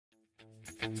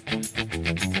Hi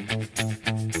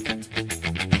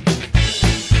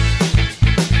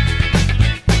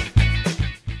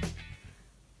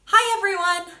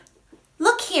everyone!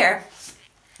 Look here.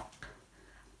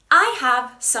 I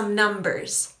have some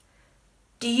numbers.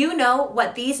 Do you know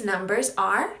what these numbers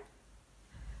are?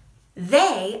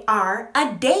 They are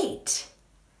a date.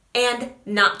 And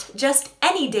not just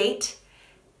any date.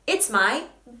 It's my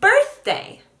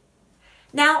birthday.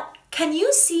 Now, can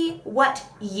you see what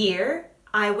year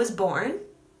I was born?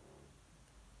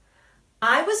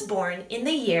 I was born in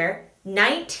the year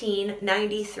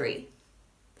 1993.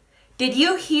 Did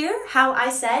you hear how I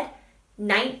said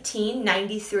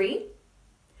 1993?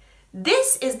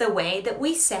 This is the way that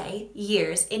we say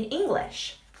years in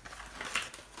English.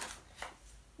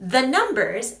 The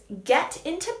numbers get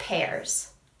into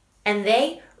pairs and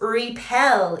they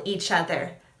repel each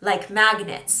other like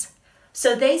magnets.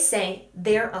 So they say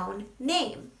their own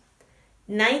name,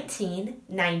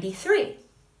 1993.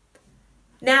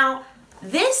 Now,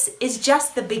 this is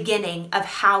just the beginning of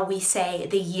how we say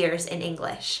the years in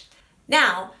English.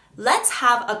 Now, let's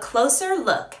have a closer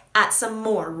look at some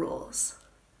more rules.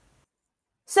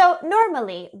 So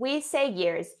normally we say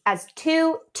years as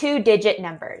two-digit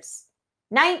numbers,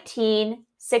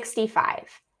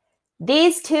 1965.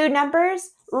 These two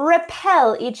numbers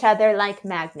repel each other like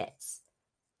magnets,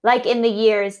 like in the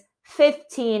years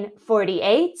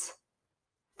 1548,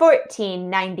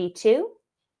 1492,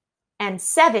 and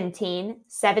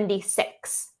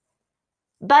 1776.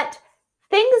 But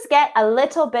things get a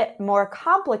little bit more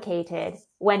complicated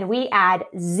when we add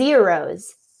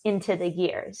zeros into the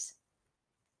years.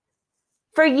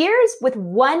 For years with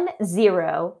 1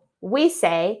 0, we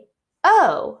say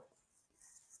O,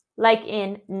 like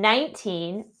in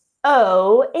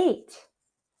 1908,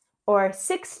 or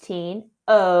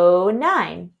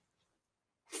 1609,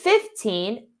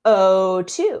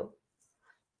 1502,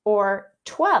 or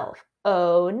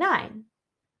 1209.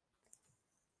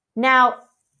 Now,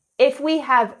 if we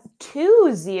have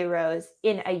 2 zeros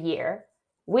in a year,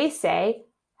 we say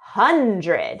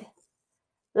 100,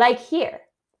 like here,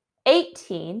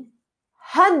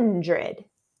 1800,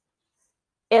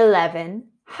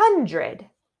 1100,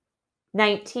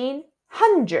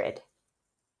 1900,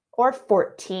 or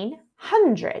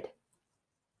 1400.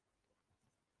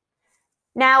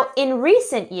 Now, in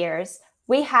recent years,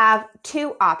 we have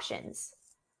two options.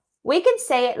 We can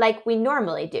say it like we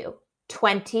normally do,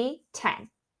 2010.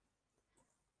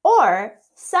 Or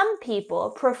some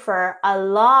people prefer a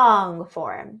long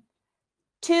form,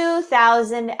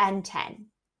 2010.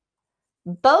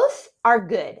 Both are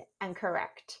good and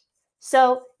correct.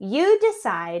 So you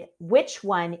decide which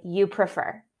one you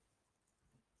prefer.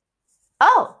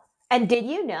 Oh, and did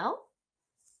you know?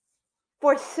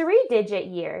 For 3-digit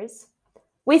years,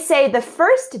 we say the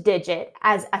first digit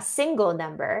as a single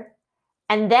number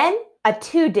and then a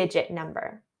 2-digit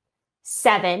number,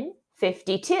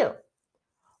 752,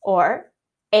 or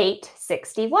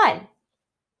 861,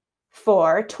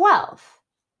 412,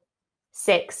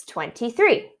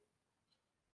 623.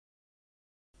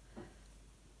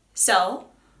 So,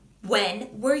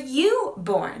 when were you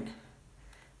born?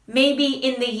 Maybe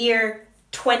in the year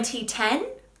 2010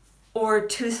 or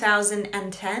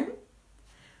 2010?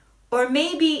 Or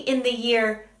maybe in the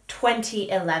year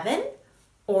 2011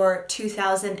 or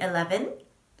 2011?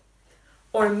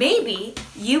 Or maybe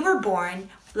you were born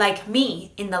like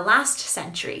me in the last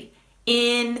century,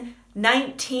 in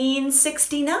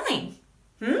 1969.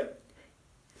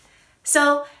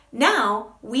 So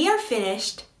now we are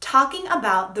finished talking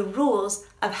about the rules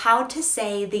of how to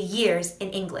say the years in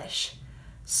English.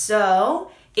 So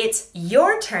it's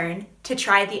your turn to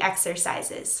try the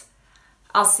exercises.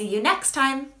 I'll see you next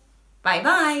time.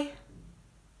 Bye-bye.